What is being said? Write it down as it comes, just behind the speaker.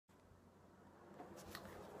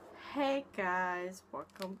Hey guys,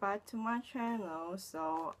 welcome back to my channel.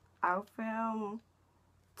 So I filmed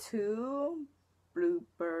 2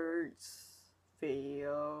 bloopers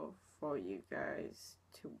video for you guys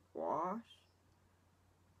to watch,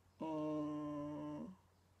 and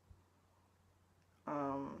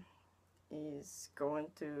is going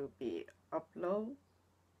to be uploaded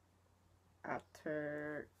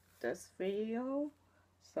after this video.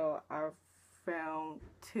 So I filmed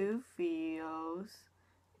 2 videos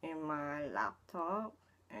in my laptop,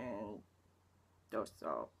 and those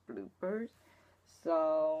are bloopers.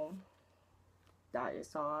 So that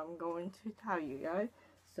is all I'm going to tell you guys.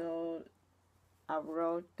 So I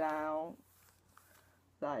wrote down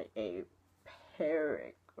like a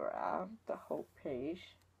paragraph, the whole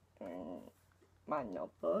page in my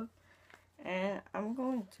notebook, and I'm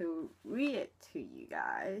going to read it to you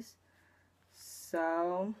guys.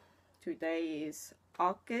 So today is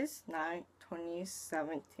August 9th,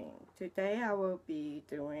 2017. Today I will be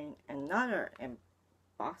doing another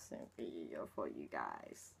embossing video for you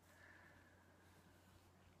guys.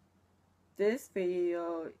 This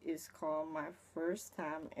video is called my first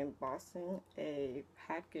time embossing a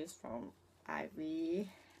package from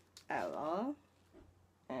Ivory Ella,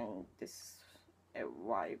 and this is a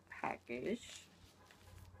white package.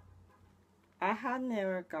 I have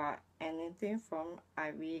never got anything from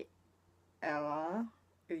Ivory Ella.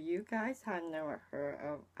 If you guys have never heard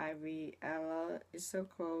of Ivory Ella, it's so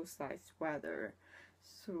close like sweater.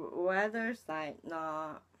 Sweater's like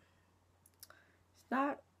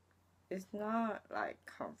it's not like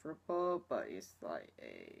comfortable, but it's like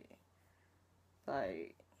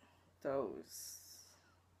those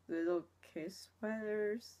little kid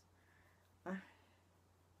sweaters.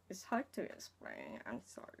 It's hard to explain. I'm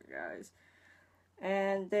sorry guys.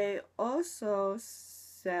 And they also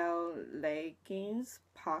sell leggings,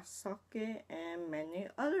 popsocket, and many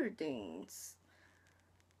other things.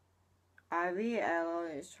 Ivory Ella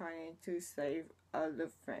is trying to save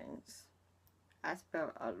elephants. I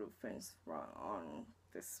spelled elephants wrong on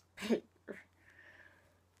this paper.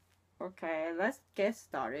 Okay, let's get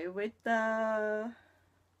started with the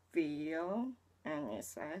video. And it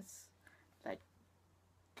says, like,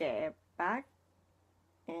 get back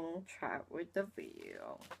in track with the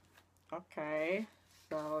video. Okay,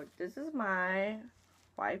 so this is my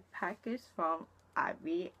white package from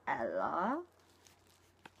Ivory Ella.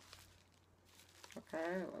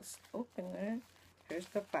 Okay, let's open it. Here's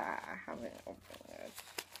the bag. I haven't opened it.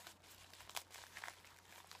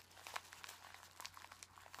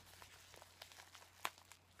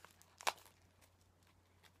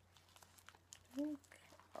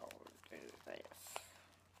 Okay, I'll do this.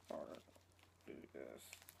 Or do this.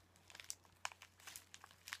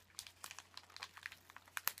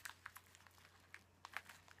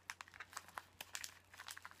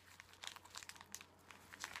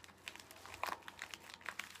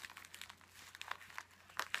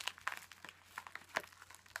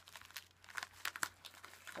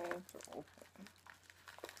 Trying to open.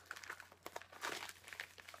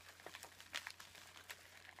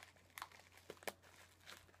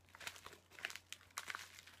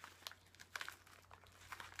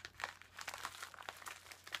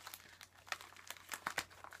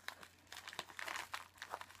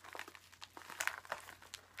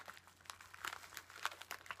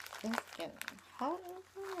 It's getting hot in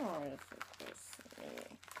here, or is it just me?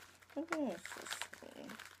 I think it's just me.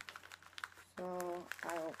 So I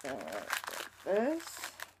open it with this.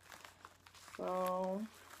 So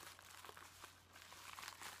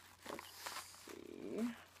let's see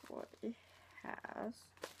what it has.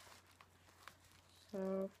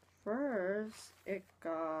 So first it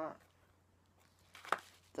got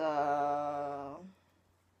the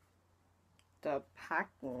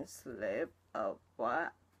packing slip of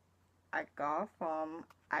what I got from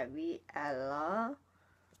Ivory Ella,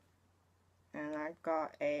 and I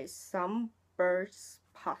got a sunburst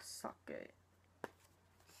popsocket.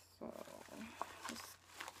 So let's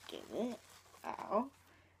get it out,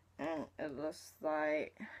 and it looks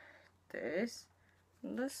like this.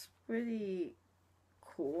 It looks really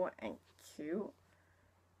cool and cute.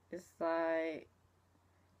 It's like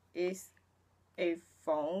it's a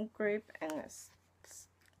foam grip and a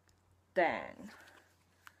stand.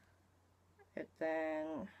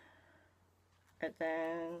 And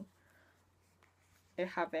then it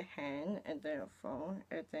have a hand and then a phone,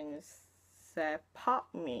 and then it said,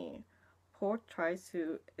 "Pop me. Port tries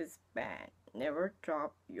to expand. Never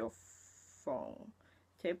drop your phone.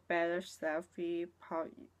 Take better selfie. Pop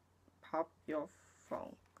your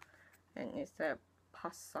phone." And it said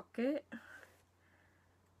popsocket.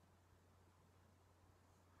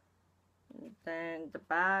 And then the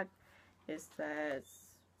back it says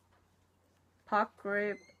pop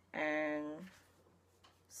grip and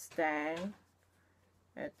stand,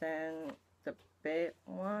 and then the big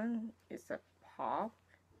one is a pop,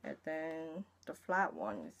 and then the flat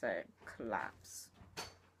one is a collapse.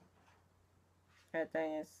 And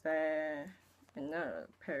then it said, another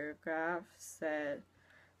paragraph said,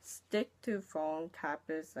 stick to phone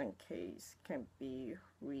tablets and case can be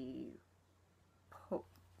repositioned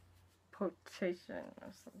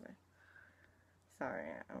or something. Sorry,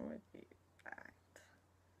 I'm gonna do that.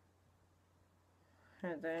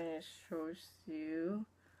 And then it shows you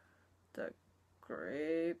the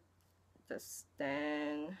grip, the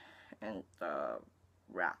stand, and the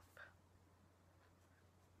wrap.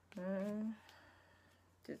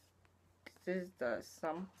 This is the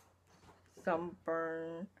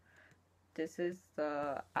sunburn. This is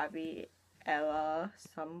the Ivory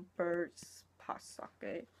Ella-August sunburst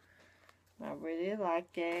popsocket. I really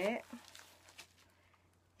like it.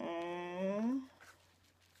 And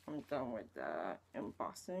I'm done with the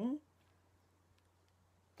embossing.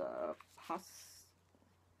 The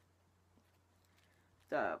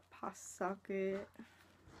popsocket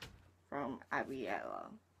from Ivory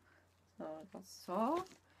Ella-August. So that's all.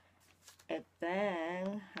 And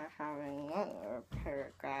then I have another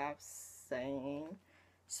paragraph saying,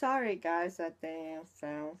 sorry guys, I didn't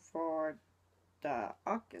film for the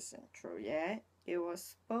August intro yet. It was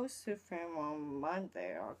supposed to film on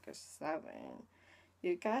Monday, August 7th.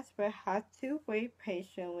 You guys will have to wait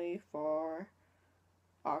patiently for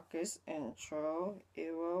August intro.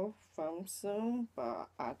 It will film soon, but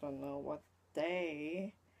I don't know what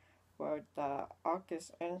day where the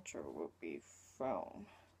August intro will be filmed.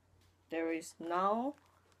 There is no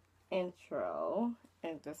intro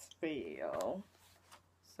in this video.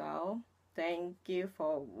 So, thank you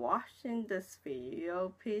for watching this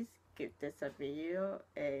video. Please give this video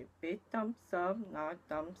a big thumbs up, not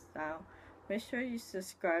thumbs down. Make sure you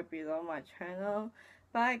subscribe below my channel.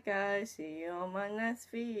 Bye guys, see you on my next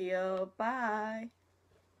video. Bye.